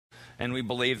And we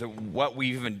believe that what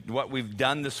we've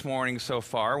done this morning so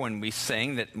far when we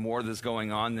sing, that more is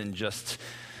going on than just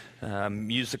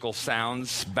musical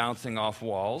sounds bouncing off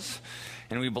walls.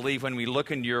 And we believe when we look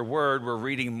into your word, we're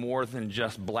reading more than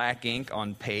just black ink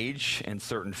on page and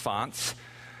certain fonts.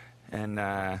 And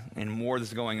more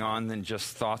is going on than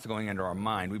just thoughts going into our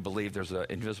mind. We believe there's an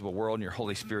invisible world, and your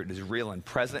Holy Spirit is real and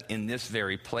present in this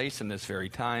very place, in this very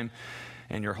time.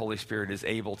 And your Holy Spirit is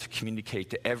able to communicate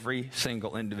to every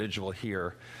single individual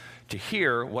here to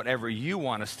hear whatever you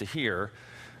want us to hear,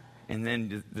 and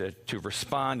then to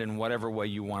respond in whatever way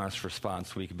you want us to respond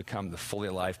so we can become the fully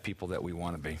alive people that we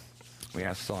want to be. We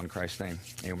ask this all in Christ's name.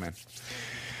 Amen.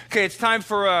 Okay, it's time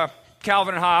for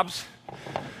Calvin and Hobbes.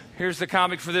 Here's the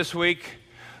comic for this week.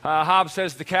 Hobbes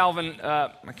says to Calvin,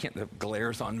 the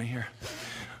glare's on me here.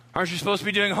 Aren't you supposed to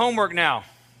be doing homework now?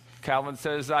 Calvin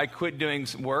says, I quit doing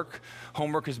work.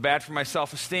 Homework is bad for my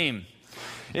self-esteem.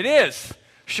 It is.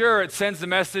 Sure, it sends the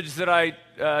message that I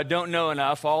don't know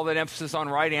enough. All that emphasis on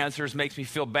right answers makes me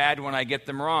feel bad when I get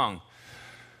them wrong.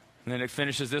 And then it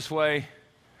finishes this way.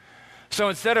 So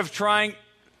instead of trying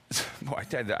to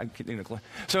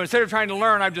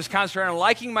learn, I'm just concentrating on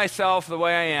liking myself the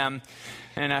way I am.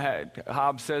 And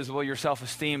Hobbes says, well, your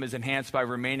self-esteem is enhanced by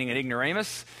remaining an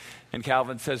ignoramus. And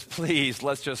Calvin says, please,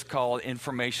 let's just call it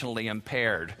informationally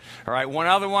impaired. All right, one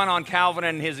other one on Calvin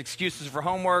and his excuses for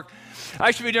homework.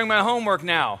 I should be doing my homework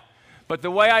now. But the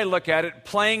way I look at it,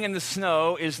 playing in the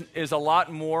snow is a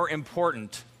lot more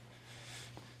important.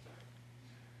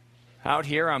 Out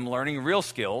here, I'm learning real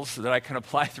skills that I can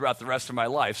apply throughout the rest of my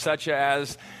life, such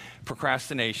as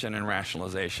procrastination and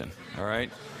rationalization. All right?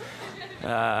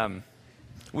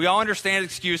 We all understand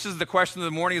excuses. The question of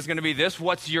the morning is going to be this: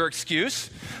 what's your excuse?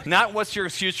 Not what's your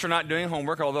excuse for not doing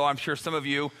homework, although I'm sure some of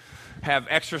you have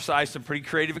exercised some pretty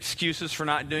creative excuses for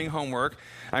not doing homework.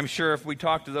 I'm sure if we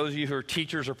talk to those of you who are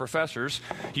teachers or professors,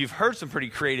 you've heard some pretty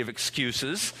creative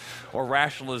excuses or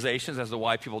rationalizations as to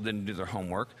why people didn't do their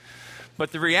homework.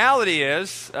 But the reality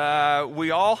is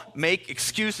we all make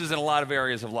excuses in a lot of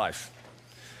areas of life.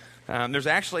 There's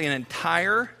actually an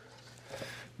entire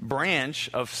branch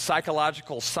of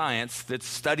psychological science that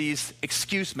studies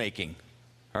excuse making.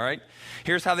 All right?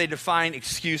 Here's how they define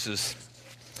excuses.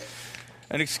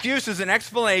 An excuse is an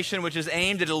explanation which is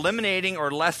aimed at eliminating or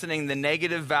lessening the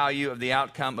negative value of the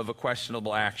outcome of a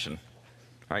questionable action.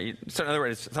 All right? So in other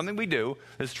words, something we do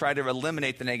is try to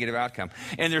eliminate the negative outcome.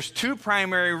 And there's two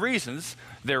primary reasons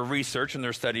their research and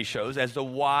their study shows as to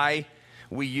why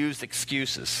we use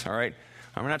excuses. All right?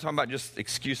 We're not talking about just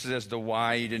excuses as to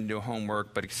why you didn't do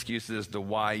homework, but excuses as to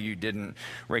why you didn't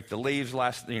rake the leaves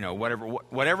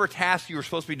whatever task you were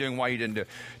supposed to be doing, why you didn't do it.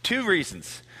 Two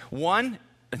reasons. One,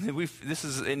 this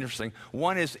is interesting.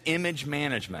 One is image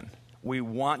management. We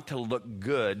want to look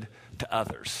good to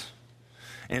others.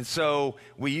 And so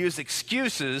we use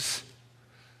excuses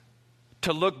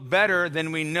to look better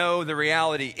than we know the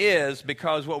reality is,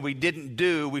 because what we didn't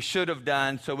do, we should have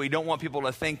done, so we don't want people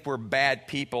to think we're bad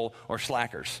people or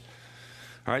slackers.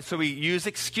 All right, so we use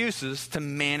excuses to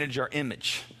manage our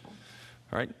image.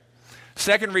 All right.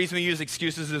 Second reason we use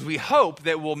excuses is we hope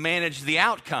that we'll manage the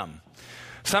outcome.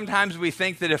 Sometimes we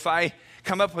think that if I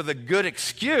come up with a good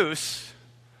excuse,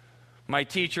 my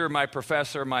teacher, my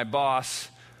professor, my boss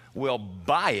will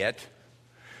buy it,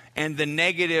 and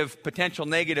the potential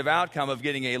negative outcome of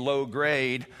getting a low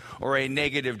grade or a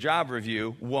negative job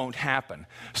review won't happen.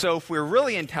 So if we're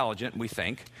really intelligent, we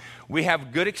think, we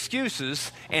have good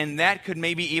excuses, and that could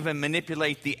maybe even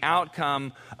manipulate the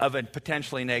outcome of a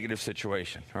potentially negative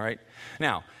situation, all right?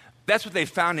 Now, that's what they've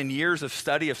found in years of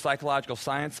study of psychological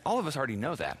science. All of us already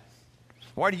know that.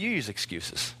 Why do you use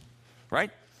excuses,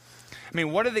 right? I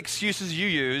mean, what are the excuses you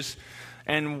use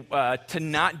and to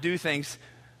not do things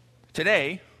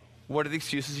today? What are the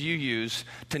excuses you use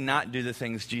to not do the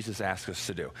things Jesus asks us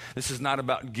to do? This is not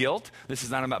about guilt. This is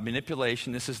not about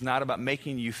manipulation. This is not about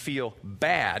making you feel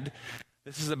bad.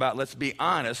 This is about, let's be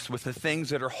honest, with the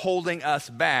things that are holding us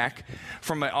back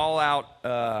from an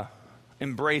all-out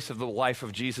embrace of the life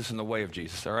of Jesus and the way of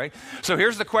Jesus, all right? So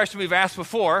here's the question we've asked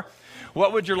before.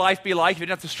 What would your life be like if you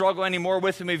didn't have to struggle anymore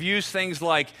with them? We've used things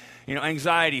like,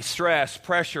 anxiety, stress,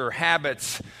 pressure,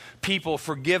 habits, people,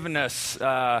 forgiveness,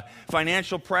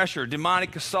 financial pressure,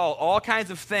 demonic assault, all kinds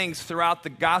of things throughout the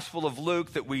Gospel of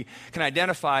Luke that we can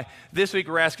identify. This week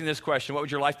we're asking this question: what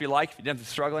would your life be like if you didn't have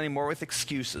to struggle anymore with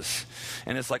excuses?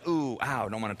 And it's like, I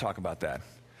don't want to talk about that.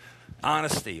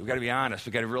 Honesty. We've got to be honest.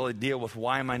 We've got to really deal with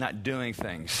why am I not doing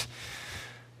things.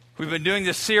 We've been doing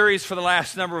this series for the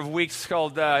last number of weeks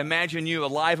called Imagine You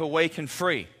Alive, Awake, and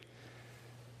Free.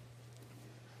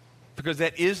 Because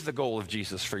that is the goal of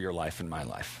Jesus for your life and my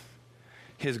life.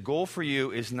 His goal for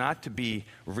you is not to be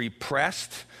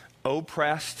repressed,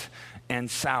 oppressed, and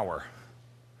sour.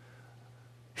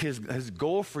 His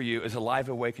goal for you is alive,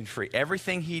 awake, and free.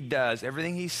 Everything he does,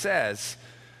 everything he says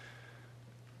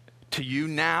to you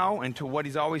now and to what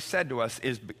he's always said to us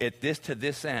is to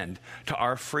this end, to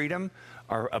our freedom,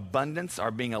 our abundance,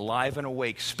 our being alive and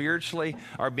awake spiritually,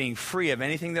 our being free of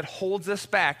anything that holds us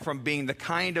back from being the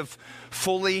kind of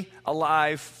fully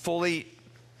alive, fully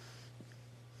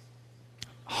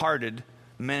hearted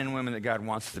men and women that God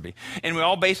wants us to be. And we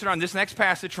all base it on this next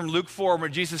passage from Luke 4 where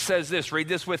Jesus says this. Read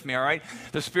this with me, all right?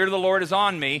 The Spirit of the Lord is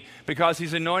on me because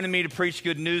he's anointed me to preach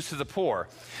good news to the poor.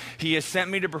 He has sent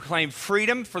me to proclaim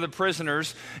freedom for the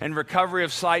prisoners and recovery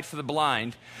of sight for the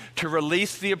blind, to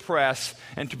release the oppressed,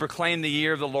 and to proclaim the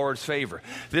year of the Lord's favor.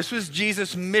 This was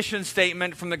Jesus' mission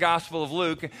statement from the Gospel of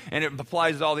Luke, and it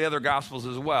applies to all the other Gospels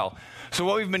as well. So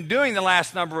what we've been doing the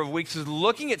last number of weeks is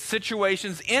looking at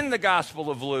situations in the Gospel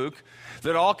of Luke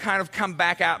that all kind of come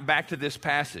back to this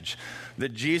passage.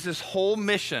 That Jesus' whole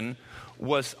mission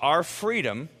was our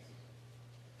freedom,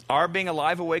 our being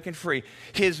alive, awake, and free.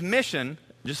 His mission,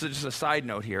 just a side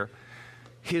note here,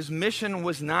 his mission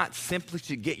was not simply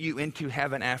to get you into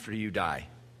heaven after you die.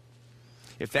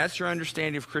 If that's your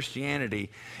understanding of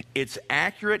Christianity, it's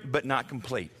accurate but not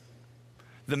complete.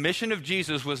 The mission of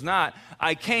Jesus was not,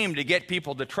 I came to get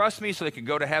people to trust me so they could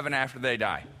go to heaven after they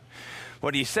die.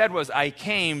 What he said was, I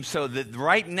came so that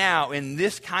right now in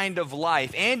this kind of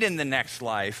life and in the next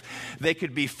life, they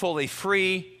could be fully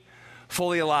free,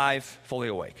 fully alive, fully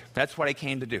awake. That's what I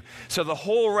came to do. So the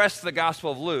whole rest of the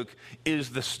Gospel of Luke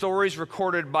is the stories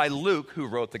recorded by Luke, who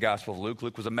wrote the Gospel of Luke.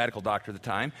 Luke was a medical doctor at the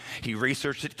time. He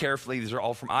researched it carefully. These are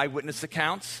all from eyewitness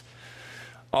accounts.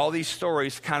 All these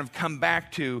stories kind of come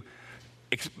back to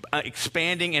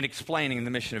expanding and explaining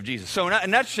the mission of Jesus. So in a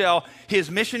nutshell, his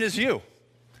mission is you.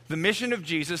 The mission of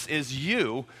Jesus is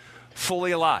you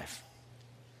fully alive.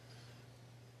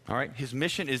 All right? His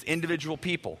mission is individual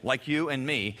people like you and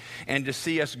me, and to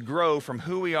see us grow from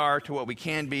who we are to what we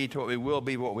can be, to what we will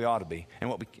be, what we ought to be, and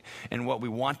what we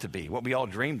want to be, what we all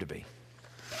dream to be.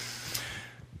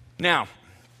 Now,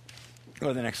 go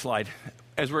to the next slide.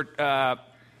 As we're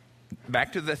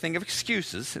back to the thing of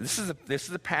excuses, this is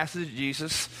the passage of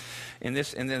Jesus in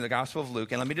the Gospel of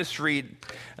Luke. And let me just read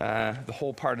the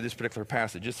whole part of this particular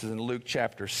passage. This is in Luke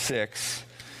chapter 6,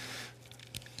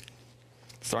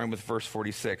 starting with verse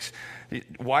 46.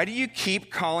 Why do you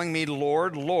keep calling me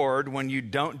Lord, Lord, when you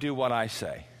don't do what I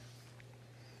say?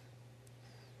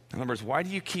 In other words, why do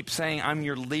you keep saying, I'm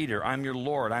your leader, I'm your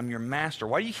Lord, I'm your master?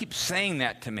 Why do you keep saying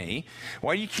that to me?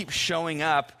 Why do you keep showing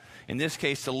up, in this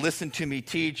case, to listen to me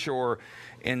teach, or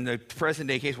in the present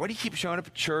day case, why do you keep showing up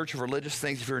at church or religious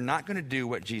things if you're not going to do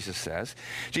what Jesus says?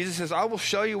 Jesus says, I will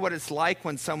show you what it's like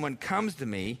when someone comes to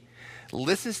me,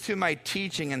 listens to my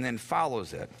teaching, and then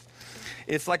follows it.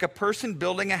 It's like a person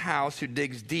building a house who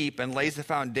digs deep and lays the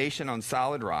foundation on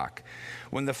solid rock.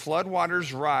 When the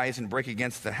floodwaters rise and break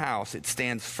against the house, it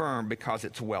stands firm because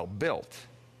it's well built.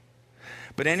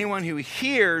 But anyone who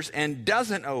hears and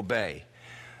doesn't obey,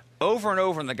 over and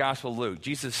over in the Gospel of Luke,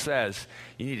 Jesus says,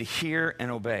 you need to hear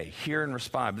and obey, hear and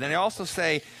respond. But then they also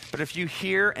say, but if you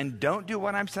hear and don't do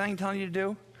what I'm telling you to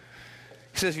do,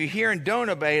 he says, if you hear and don't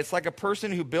obey, it's like a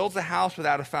person who builds a house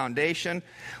without a foundation.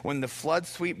 When the floods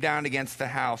sweep down against the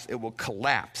house, it will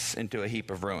collapse into a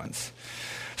heap of ruins.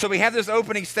 So we have this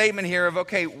opening statement here of,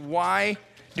 okay, why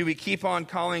do we keep on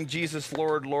calling Jesus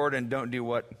Lord, Lord, and don't do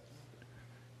what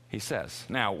he says?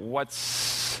 Now, how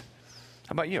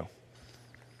about you?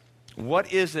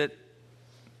 What is it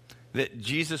that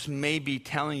Jesus may be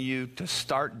telling you to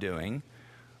start doing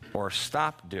or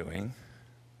stop doing,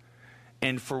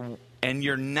 and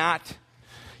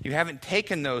you haven't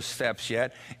taken those steps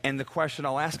yet, and the question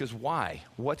I'll ask is why?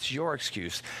 What's your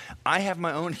excuse? I have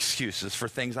my own excuses for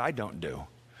things I don't do.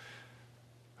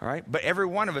 All right? But every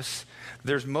one of us,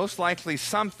 there's most likely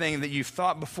something that you've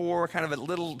thought before, kind of a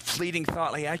little fleeting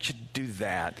thought, like, I should do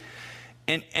that.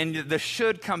 And the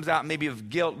should comes out maybe of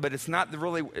guilt, but it's not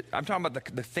really, I'm talking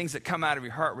about the things that come out of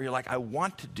your heart where you're like, I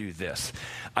want to do this.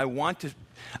 I want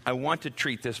to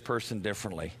treat this person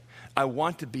differently. I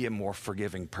want to be a more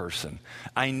forgiving person.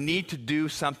 I need to do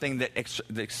something that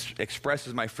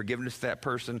expresses my forgiveness to that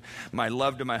person, my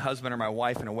love to my husband or my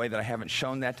wife in a way that I haven't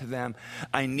shown that to them.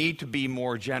 I need to be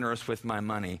more generous with my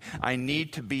money. I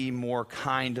need to be more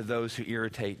kind to those who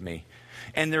irritate me.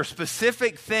 And there are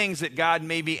specific things that God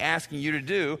may be asking you to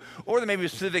do, or there may be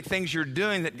specific things you're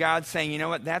doing that God's saying, you know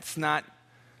what, that's not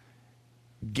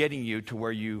getting you to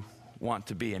where you want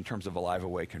to be in terms of alive,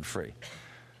 awake, and free.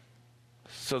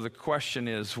 So the question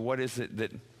is, what is it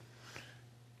that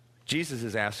Jesus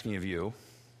is asking of you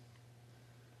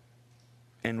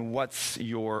And what's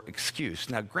your excuse?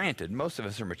 Now, granted, most of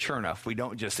us are mature enough. We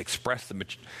don't just express the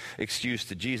excuse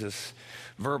to Jesus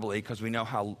verbally because we know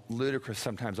how ludicrous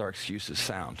sometimes our excuses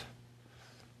sound,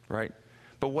 right?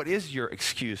 But what is your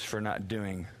excuse for not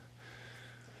doing?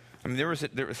 I mean, there was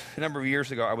a number of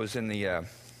years ago, I was in the,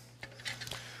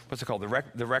 what's it called?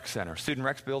 The rec center, student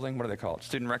rec building. What do they call it?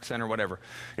 Student rec center, whatever.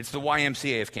 It's the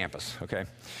YMCA of campus, okay?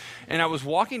 And I was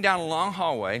walking down a long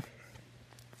hallway,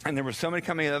 and there was somebody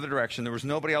coming the other direction. There was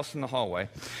nobody else in the hallway.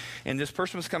 And this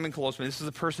person was coming close to me. This is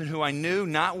a person who I knew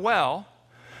not well,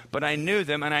 but I knew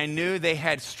them, and I knew they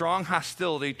had strong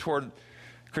hostility toward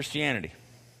Christianity.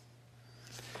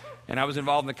 And I was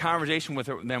involved in a conversation with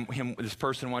this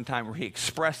person one time where he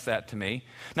expressed that to me.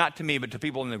 Not to me, but to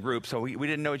people in the group. So we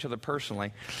didn't know each other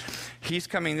personally. He's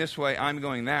coming this way, I'm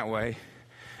going that way.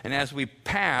 And as we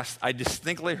passed, I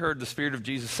distinctly heard the Spirit of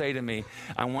Jesus say to me,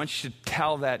 I want you to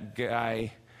tell that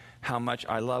guy how much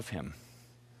I love him.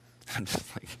 I'm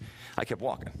just like, I kept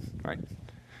walking, right?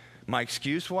 My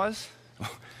excuse was,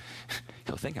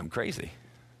 he'll think I'm crazy.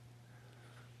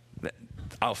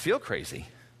 I'll feel crazy.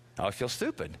 I'll feel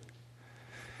stupid.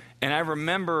 And I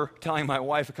remember telling my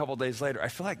wife a couple days later, I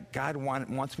feel like God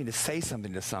wants me to say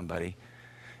something to somebody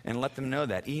and let them know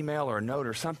that, email or a note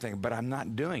or something, but I'm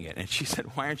not doing it. And she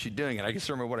said, why aren't you doing it? I just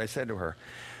remember what I said to her,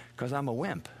 because I'm a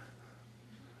wimp.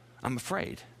 I'm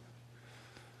afraid.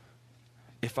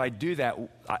 If I do that,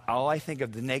 all I think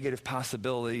of the negative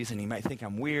possibilities, and he might think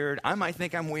I'm weird. I might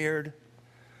think I'm weird.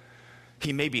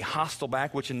 He may be hostile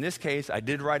back, which in this case, I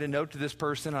did write a note to this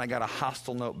person, and I got a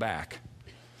hostile note back.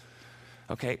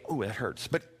 Okay, ooh, that hurts.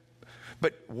 But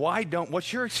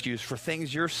what's your excuse for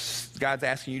things God's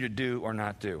asking you to do or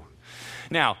not do?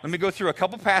 Now, let me go through a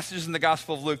couple passages in the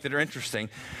Gospel of Luke that are interesting.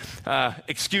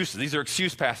 Excuses. These are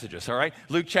excuse passages, all right?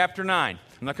 Luke chapter 9.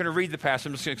 I'm not going to read the passage.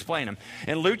 I'm just going to explain them.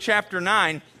 In Luke chapter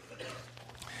 9,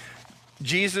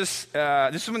 Jesus,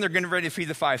 this is when they're getting ready to feed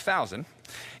the 5,000.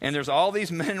 And there's all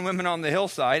these men and women on the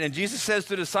hillside. And Jesus says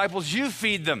to the disciples, you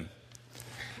feed them.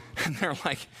 And they're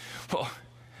like, well,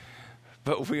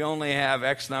 but we only have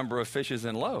X number of fishes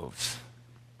and loaves.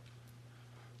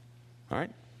 All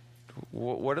right?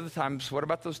 What are the times? What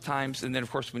about those times? And then, of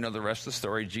course, we know the rest of the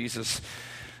story. Jesus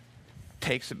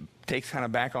takes kind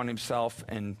of back on himself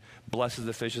and blesses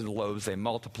the fishes and the loaves. They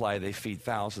multiply. They feed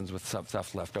thousands with some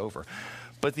stuff left over.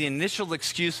 But the initial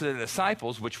excuse of the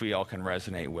disciples, which we all can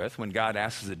resonate with, when God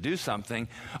asks us to do something,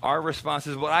 our response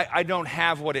is, well, I don't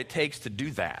have what it takes to do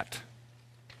that.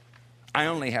 I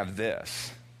only have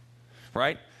this.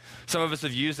 Right? Some of us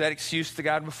have used that excuse to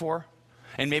God before.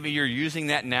 And maybe you're using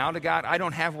that now to God. I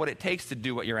don't have what it takes to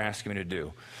do what you're asking me to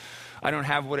do. I don't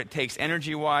have what it takes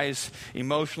energy-wise,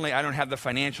 emotionally. I don't have the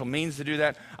financial means to do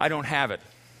that. I don't have it.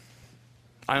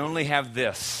 I only have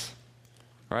this.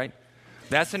 Right?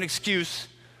 That's an excuse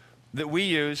that we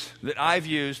use, that I've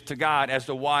used to God as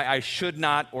to why I should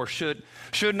not or should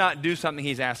not do something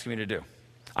he's asking me to do.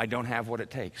 I don't have what it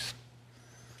takes.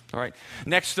 All right?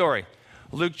 Next story.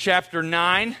 Luke chapter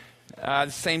 9, the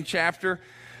same chapter.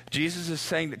 Jesus is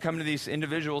saying that come to these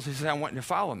individuals, he says, I want you to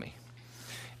follow me.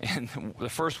 And the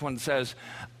first one says,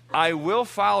 I will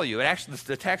follow you. And actually,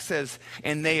 the text says,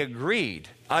 and they agreed.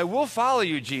 I will follow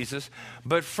you, Jesus,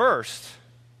 but first,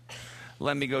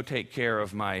 let me go take care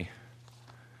of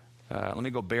let me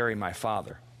go bury my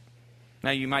father. Now,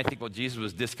 you might think, well, Jesus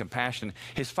was discompassionate.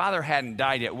 His father hadn't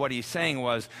died yet. What he's saying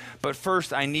was, but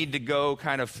first I need to go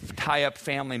kind of tie up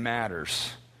family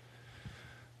matters.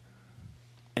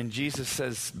 And Jesus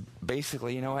says,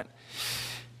 basically, you know what?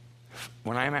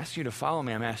 When I'm asking you to follow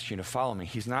me, I'm asking you to follow me.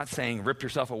 He's not saying rip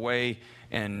yourself away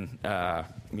and,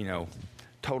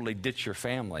 totally ditch your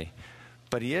family.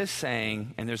 But he is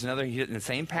saying, and there's another, in the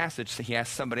same passage, he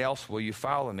asks somebody else, will you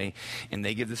follow me? And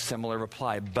they give the similar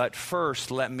reply. But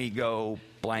first, let me go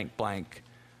blank, blank,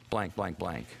 blank, blank,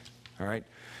 blank. All right?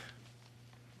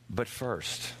 But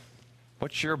first.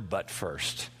 What's your but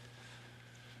first?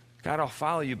 God, I'll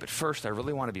follow you, but first, I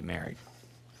really want to be married.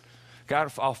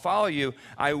 God, I'll follow you.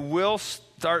 I will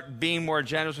start being more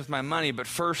generous with my money, but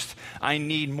first, I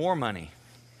need more money.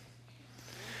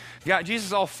 God,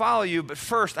 Jesus, I'll follow you, but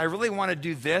first, I really want to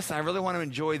do this, and I really want to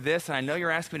enjoy this, and I know you're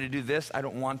asking me to do this. I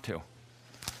don't want to.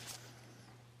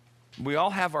 We all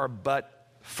have our but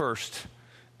first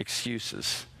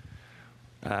excuses.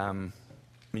 You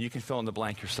can fill in the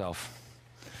blank yourself.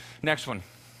 Next one.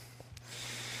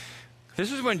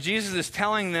 This is when Jesus is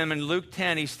telling them in Luke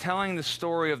 10, he's telling the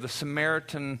story of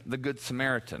the Good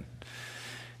Samaritan.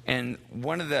 And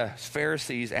one of the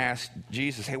Pharisees asked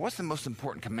Jesus, hey, what's the most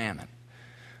important commandment?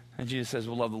 And Jesus says,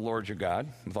 well, love the Lord your God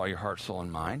with all your heart, soul,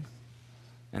 and mind,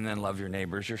 and then love your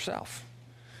neighbor as yourself.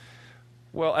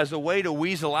 Well, as a way to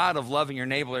weasel out of loving your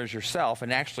neighbor as yourself,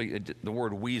 and actually the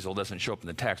word weasel doesn't show up in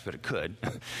the text, but it could.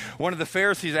 One of the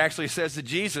Pharisees actually says to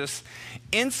Jesus,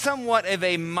 in somewhat of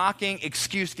a mocking,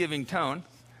 excuse-giving tone,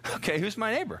 okay, who's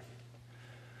my neighbor?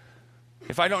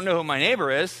 If I don't know who my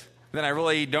neighbor is, then I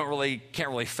can't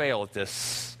really fail at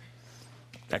this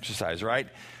exercise, right?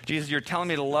 Jesus, you're telling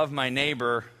me to love my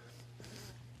neighbor.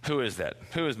 Who is that?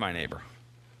 Who is my neighbor?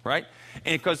 Right?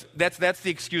 And because that's the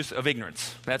excuse of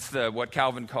ignorance. That's what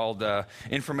Calvin called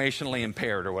informationally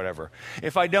impaired or whatever.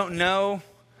 If I don't know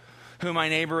who my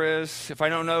neighbor is, if I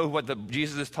don't know what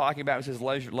Jesus is talking about, he says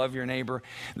love your neighbor,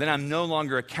 then I'm no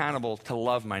longer accountable to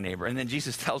love my neighbor. And then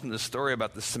Jesus tells him the story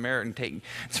about the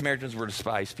Samaritans were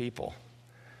despised people.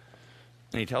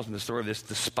 And he tells him the story of this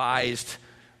despised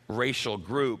racial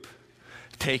group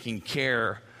taking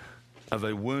care of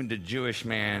a wounded Jewish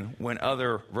man when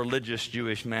other religious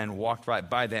Jewish men walked right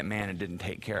by that man and didn't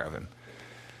take care of him.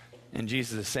 And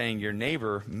Jesus is saying your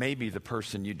neighbor may be the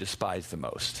person you despise the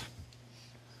most.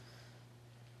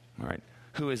 All right.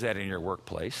 Who is that in your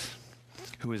workplace?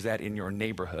 Who is that in your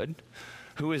neighborhood?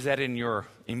 Who is that in your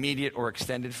immediate or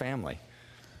extended family?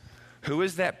 Who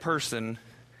is that person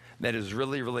that is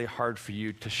really, really hard for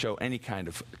you to show any kind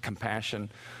of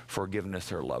compassion,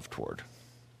 forgiveness, or love toward?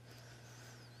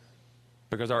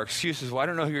 Because our excuse is, well, I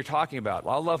don't know who you're talking about.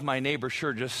 Well, I'll love my neighbor,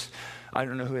 sure, just I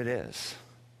don't know who it is.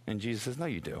 And Jesus says, no,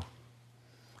 you do.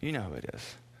 You know who it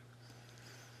is.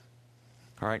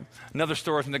 All right. Another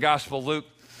story from the Gospel of Luke.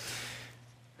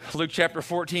 Luke chapter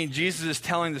 14, Jesus is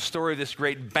telling the story of this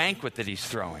great banquet that he's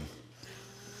throwing,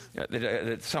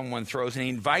 that someone throws. And he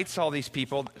invites all these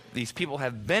people. These people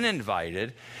have been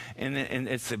invited, and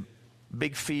it's a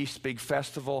big feast, big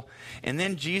festival. And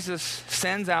then Jesus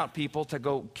sends out people to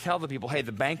go tell the people, hey,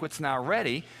 the banquet's now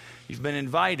ready. You've been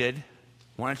invited.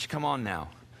 Why don't you come on now?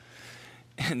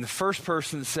 And the first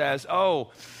person says,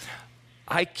 oh,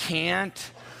 I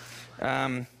can't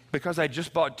because I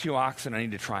just bought 2 oxen. I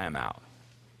need to try them out.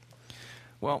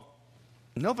 Well,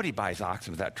 nobody buys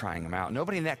oxen without trying them out.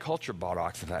 Nobody in that culture bought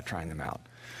oxen without trying them out.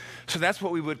 So that's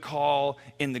what we would call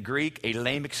in the Greek a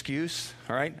lame excuse,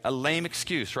 all right? A lame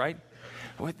excuse, right?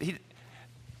 I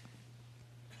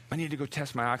need to go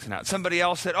test my oxen out. Somebody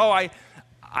else said, oh,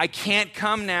 I can't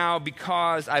come now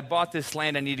because I bought this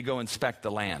land. I need to go inspect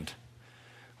the land.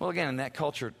 Well, again, in that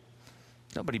culture,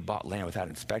 nobody bought land without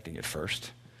inspecting it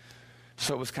first.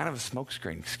 So it was kind of a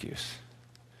smokescreen excuse.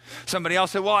 Somebody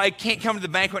else said, well, I can't come to the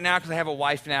banquet now because I have a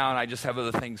wife now and I just have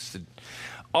other things to.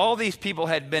 All these people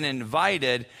had been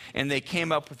invited, and they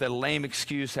came up with a lame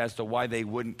excuse as to why they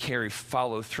wouldn't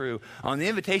follow through on the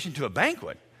invitation to a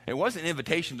banquet. It wasn't an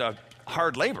invitation to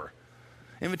hard labor.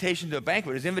 Invitation to a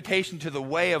banquet is invitation to the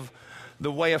way of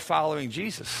following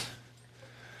Jesus.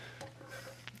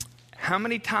 How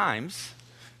many times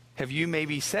have you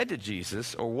maybe said to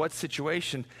Jesus, or what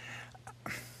situation,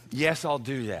 yes, I'll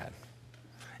do that?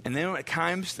 And then when it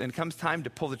comes time to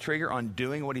pull the trigger on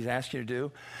doing what he's asked you to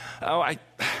do, of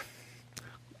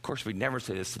course, we'd never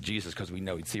say this to Jesus because we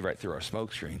know he'd see right through our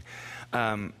smoke screen.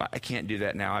 I can't do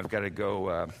that now. I've got to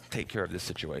go take care of this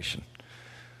situation.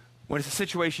 When it's a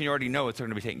situation you already know it's going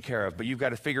to be taken care of, but you've got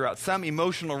to figure out some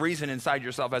emotional reason inside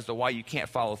yourself as to why you can't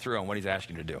follow through on what he's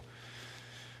asking you to do.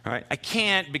 All right? I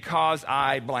can't because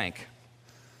I blank.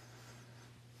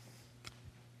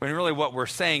 When really what we're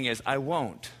saying is, I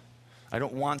won't. I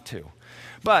don't want to.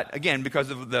 But again, because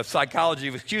of the psychology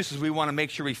of excuses, we want to make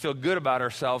sure we feel good about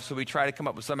ourselves, so we try to come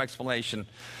up with some explanation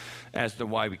as to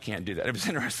why we can't do that. It was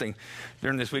interesting.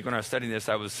 During this week when I was studying this,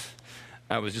 I was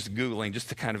just Googling just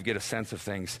to kind of get a sense of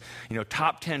things. You know,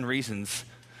 top 10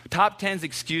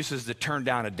 excuses to turn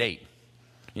down a date.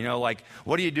 You know, like,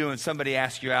 what do you do when somebody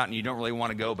asks you out and you don't really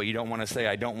want to go, but you don't want to say,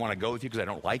 I don't want to go with you because I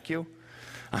don't like you?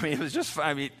 I mean, it was just,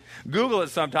 Google it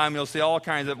sometime. You'll see all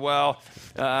kinds of,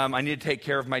 I need to take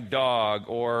care of my dog.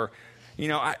 Or, you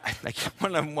know,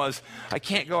 one of them was, I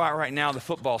can't go out right now. The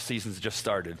football season's just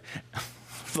started.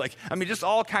 Just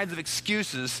all kinds of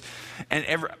excuses. And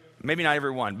maybe not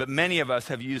everyone, but many of us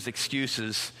have used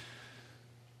excuses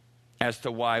as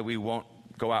to why we won't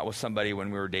go out with somebody when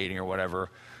we were dating or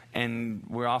whatever. And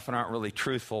we often aren't really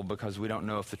truthful because we don't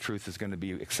know if the truth is going to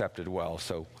be accepted well.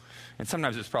 And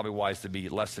sometimes it's probably wise to be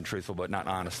less than truthful, but not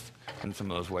honest in some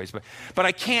of those ways. But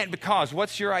I can't because.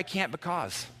 What's your I can't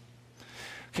because?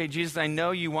 Okay, Jesus, I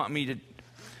know you want me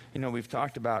to, we've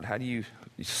talked about how do you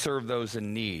serve those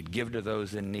in need, give to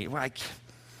those in need. Well, I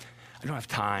don't have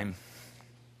time.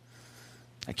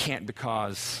 I can't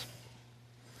because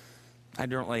I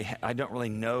don't really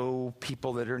know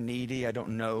people that are needy. I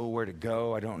don't know where to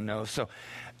go. I don't know. So,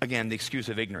 again, the excuse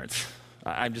of ignorance.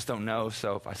 I just don't know.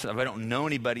 So if I don't know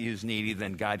anybody who's needy,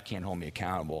 then God can't hold me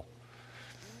accountable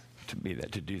to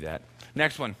do that.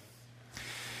 Next one.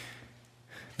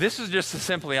 This is just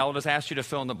simply, I'll just ask you to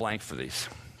fill in the blank for these.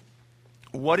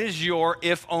 What is your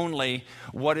if only?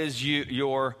 What is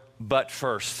your but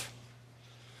first?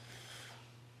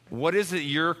 What is it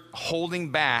you're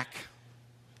holding back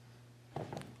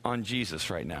on Jesus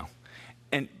right now?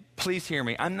 And please hear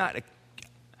me. I'm not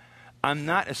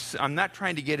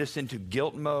trying to get us into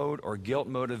guilt mode or guilt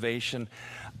motivation.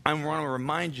 I want to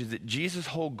remind you that Jesus'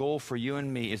 whole goal for you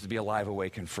and me is to be alive,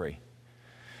 awake, and free.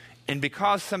 And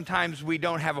because sometimes we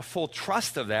don't have a full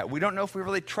trust of that, we don't know if we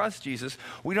really trust Jesus.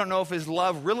 We don't know if his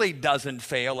love really doesn't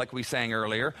fail, like we sang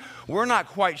earlier. We're not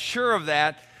quite sure of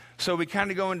that, so we kind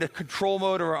of go into control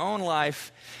mode of our own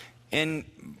life, and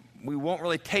we won't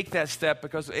really take that step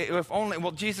because if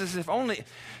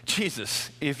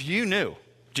you knew,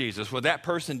 Jesus, what that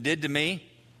person did to me,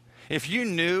 if you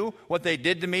knew what they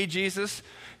did to me, Jesus,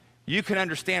 you can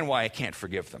understand why I can't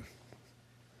forgive them.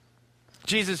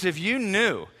 Jesus, if you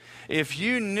knew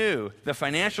the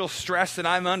financial stress that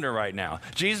I'm under right now,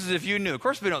 Jesus, if you knew, of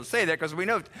course we don't say that because we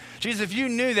know, Jesus, if you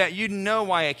knew that, you'd know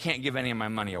why I can't give any of my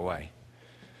money away.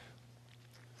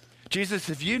 Jesus,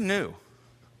 if you knew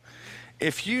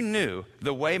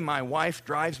the way my wife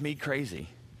drives me crazy,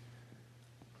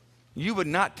 you would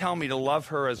not tell me to love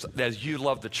her as you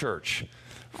love the church.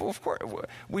 Well, of course,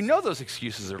 we know those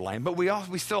excuses are lame, but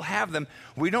we still have them.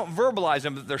 We don't verbalize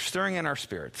them, but they're stirring in our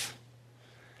spirits.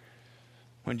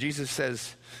 When Jesus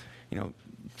says,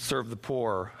 serve the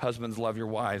poor, husbands love your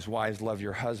wives, wives love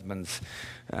your husbands,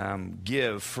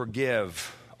 give,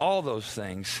 forgive, all those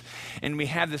things. And we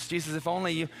have this, Jesus, if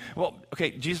only you,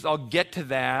 Jesus, I'll get to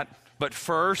that, but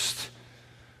first,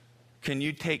 can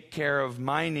you take care of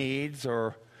my needs,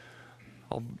 or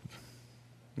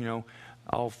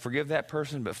I'll forgive that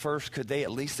person, but first, could they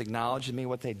at least acknowledge to me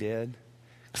what they did?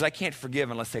 Because I can't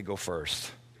forgive unless they go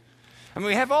first. I mean,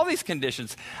 we have all these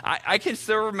conditions. I can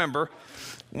still remember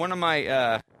one of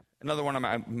my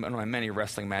many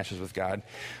wrestling matches with God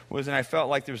was, and I felt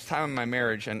like there was time in my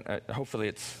marriage, and hopefully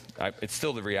it's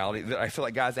still the reality, that I feel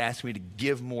like God's asked me to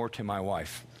give more to my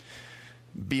wife,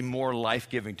 be more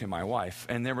life-giving to my wife.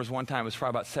 And there was one time, it was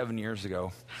probably about 7 years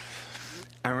ago,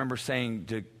 I remember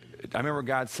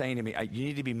God saying to me, you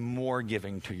need to be more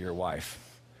giving to your wife.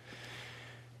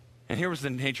 And here was the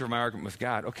nature of my argument with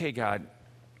God. Okay, God,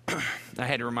 I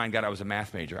had to remind God I was a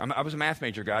math major. I was a math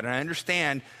major, God, and I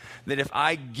understand that if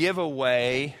I give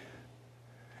away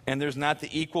and there's not the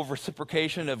equal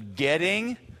reciprocation of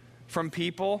getting from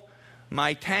people,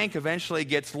 my tank eventually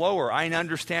gets lower. I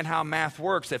understand how math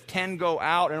works. If 10 go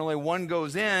out and only 1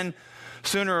 goes in,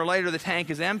 sooner or later the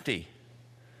tank is empty.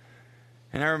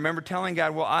 And I remember telling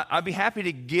God, well, I'd be happy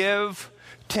to give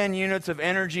 10 units of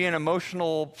energy and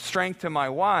emotional strength to my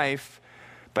wife,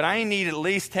 but I need at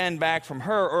least 10 back from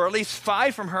her, or at least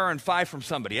 5 from her and 5 from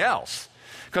somebody else.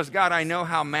 Because, God, I know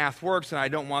how math works, and I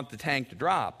don't want the tank to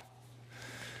drop.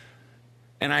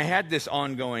 And I had this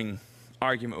ongoing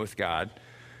argument with God,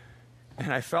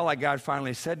 and I felt like God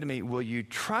finally said to me, will you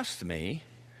trust me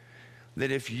that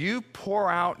if you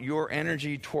pour out your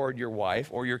energy toward your wife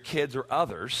or your kids or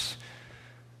others,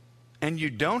 and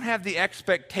you don't have the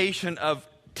expectation of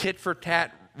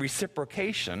tit-for-tat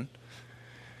reciprocation,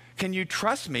 can you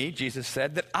trust me, Jesus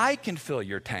said, that I can fill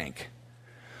your tank?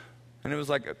 And it was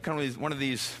like kind of one of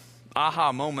these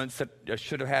aha moments that I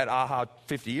should have had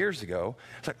 50 years ago.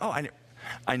 It's like,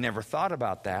 I never thought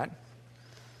about that.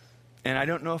 And I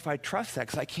don't know if I trust that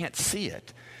because I can't see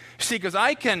it. See, because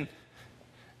I can,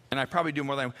 and I probably do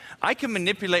more than I can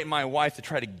manipulate my wife to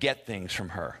try to get things from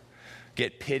her.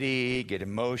 Get pity, get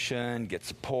emotion, get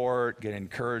support, get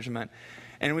encouragement.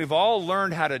 And we've all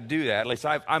learned how to do that. At least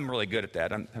I'm really good at that.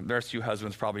 The rest of you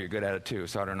husbands probably are good at it too,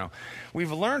 so I don't know.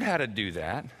 We've learned how to do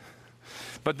that.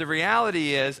 But the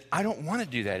reality is, I don't want to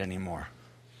do that anymore.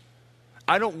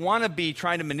 I don't want to be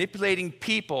trying to manipulating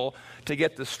people to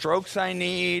get the strokes I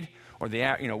need or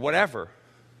whatever.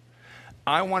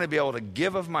 I want to be able to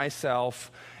give of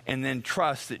myself and then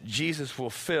trust that Jesus will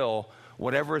fill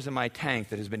whatever is in my tank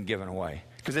that has been given away.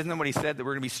 Because isn't that what he said, that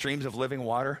we're going to be streams of living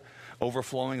water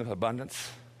overflowing with abundance?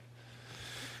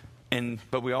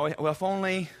 But we always, well, if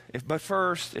only, but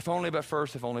first.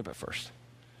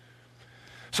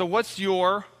 So what's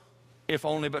your if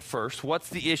only but first? What's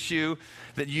the issue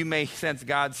that you may sense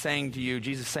God saying to you,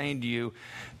 Jesus saying to you,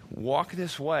 walk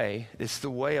this way. It's the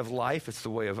way of life. It's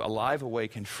the way of alive,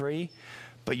 awake, and free.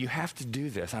 But you have to do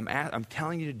this. I'm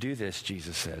telling you to do this,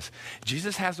 Jesus says.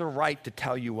 Jesus has a right to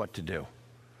tell you what to do.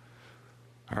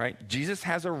 All right? Jesus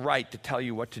has a right to tell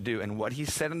you what to do. And what he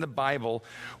said in the Bible,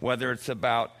 whether it's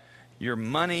about your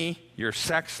money, your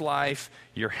sex life,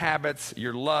 your habits,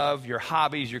 your love, your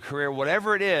hobbies, your career,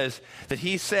 whatever it is that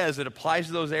he says that applies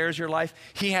to those areas of your life,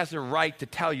 he has the right to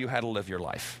tell you how to live your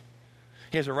life.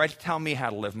 He has a right to tell me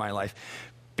how to live my life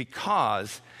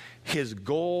because his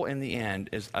goal in the end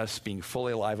is us being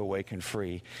fully alive, awake, and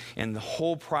free. And the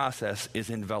whole process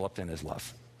is enveloped in his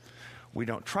love. We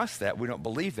don't trust that. We don't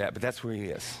believe that, but that's where he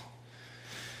is.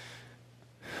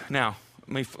 Now,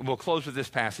 we'll close with this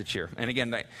passage here. And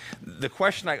again, the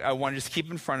question I want to just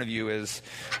keep in front of you is,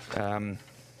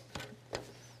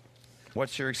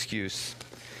 what's your excuse?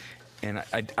 And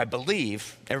I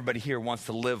believe everybody here wants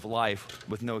to live life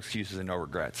with no excuses and no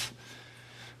regrets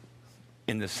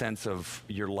in the sense of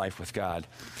your life with God.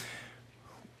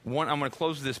 I'm going to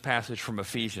close with this passage from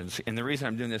Ephesians. And the reason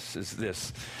I'm doing this is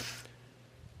this.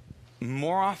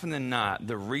 More often than not,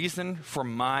 the reason for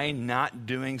my not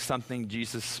doing something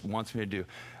Jesus wants me to do,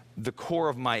 the core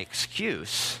of my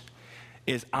excuse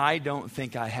is I don't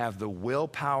think I have the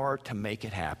willpower to make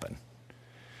it happen.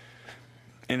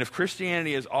 And if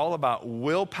Christianity is all about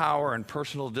willpower and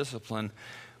personal discipline,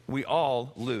 we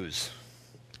all lose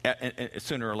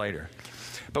sooner or later.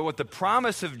 But what the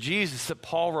promise of Jesus that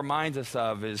Paul reminds us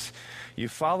of is you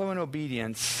follow in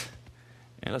obedience.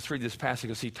 And let's read this passage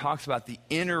because he talks about the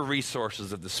inner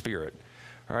resources of the Spirit.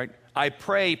 All right? I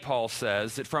pray, Paul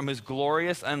says, that from his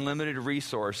glorious, unlimited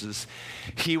resources,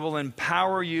 he will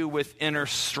empower you with inner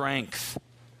strength.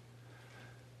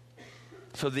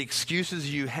 So the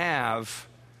excuses you have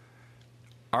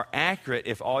are accurate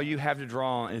if all you have to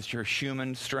draw on is your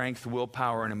human strength,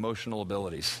 willpower, and emotional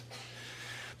abilities.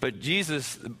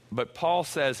 But Paul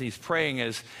says he's praying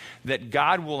is that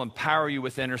God will empower you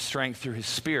with inner strength through his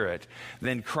Spirit.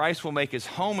 Then Christ will make his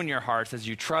home in your hearts as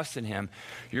you trust in him.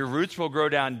 Your roots will grow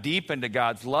down deep into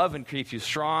God's love and keep you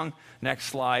strong. Next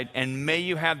slide. And may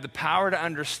you have the power to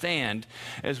understand,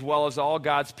 as well as all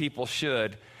God's people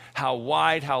should, how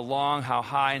wide, how long, how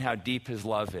high, and how deep his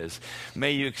love is.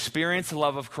 May you experience the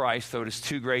love of Christ, though it is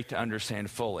too great to understand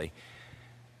fully.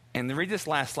 And then read this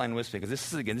last line with me, because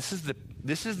this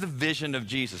is the vision of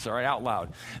Jesus, all right, out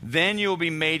loud. Then you will be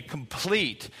made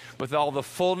complete with all the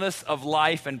fullness of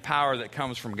life and power that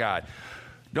comes from God.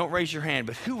 Don't raise your hand,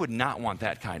 but who would not want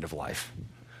that kind of life?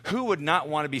 Who would not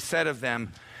want to be said of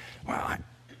them,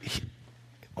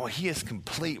 well, he is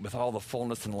complete with all the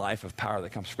fullness and life of power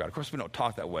that comes from God. Of course, we don't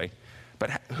talk that way, but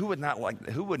who would not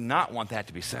want that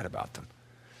to be said about them?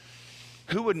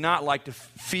 Who would not like to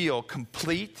feel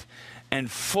complete and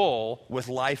full with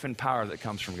life and power that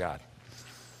comes from God?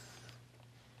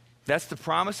 That's the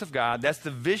promise of God. That's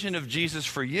the vision of Jesus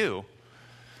for you.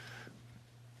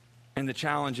 And the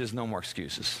challenge is no more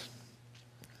excuses.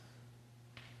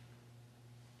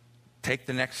 Take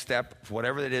the next step,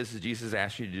 whatever it is that Jesus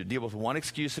asked you to do. Deal with one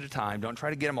excuse at a time. Don't try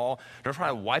to get them all. Don't try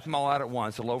to wipe them all out at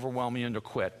once. It'll overwhelm you and you'll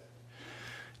quit.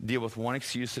 Deal with one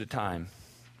excuse at a time,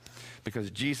 because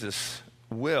Jesus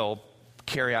will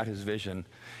carry out his vision.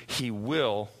 He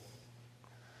will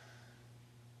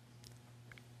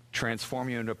transform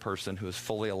you into a person who is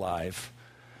fully alive,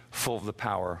 full of the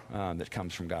power that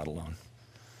comes from God alone.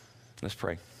 Let's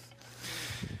pray.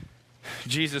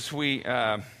 Jesus, we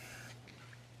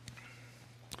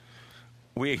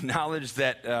acknowledge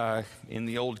that in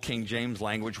the old King James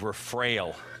language, we're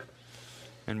frail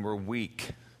and we're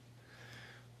weak.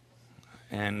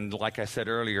 And like I said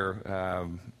earlier,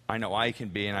 I know I can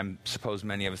be, and I suppose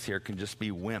many of us here can just be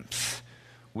wimps.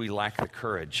 We lack the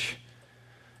courage,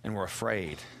 and we're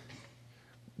afraid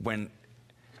when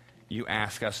you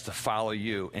ask us to follow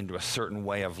you into a certain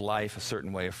way of life, a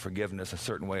certain way of forgiveness, a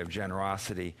certain way of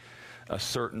generosity, a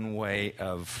certain way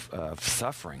of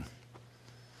suffering.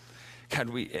 God,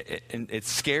 it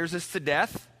scares us to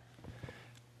death.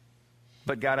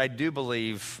 But God, I do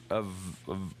believe of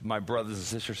my brothers and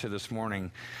sisters here this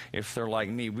morning, if they're like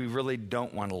me, we really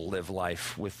don't want to live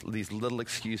life with these little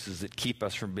excuses that keep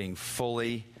us from being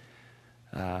fully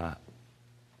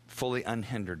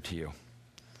unhindered to you.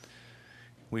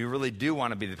 We really do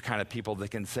want to be the kind of people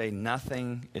that can say,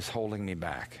 nothing is holding me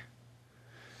back.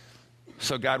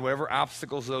 So God, whatever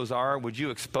obstacles those are, would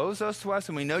you expose those to us?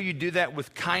 And we know you do that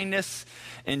with kindness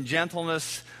and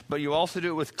gentleness, but you also do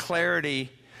it with clarity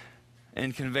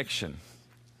and conviction.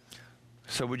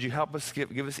 So would you help us,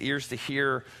 give us ears to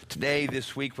hear today,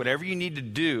 this week, whatever you need to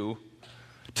do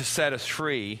to set us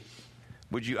free.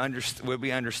 Would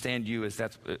we understand you as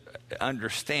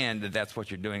understand that that's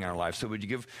what you're doing in our lives? So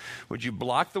would you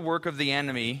block the work of the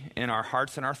enemy in our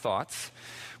hearts and our thoughts?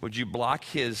 Would you block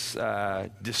his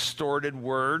distorted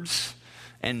words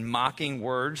and mocking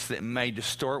words that may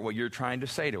distort what you're trying to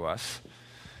say to us?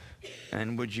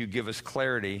 And would you give us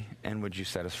clarity, and would you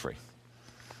set us free?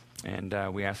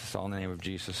 And we ask this all in the name of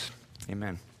Jesus.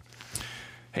 Amen.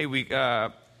 Hey, we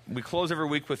close every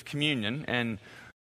week with communion, and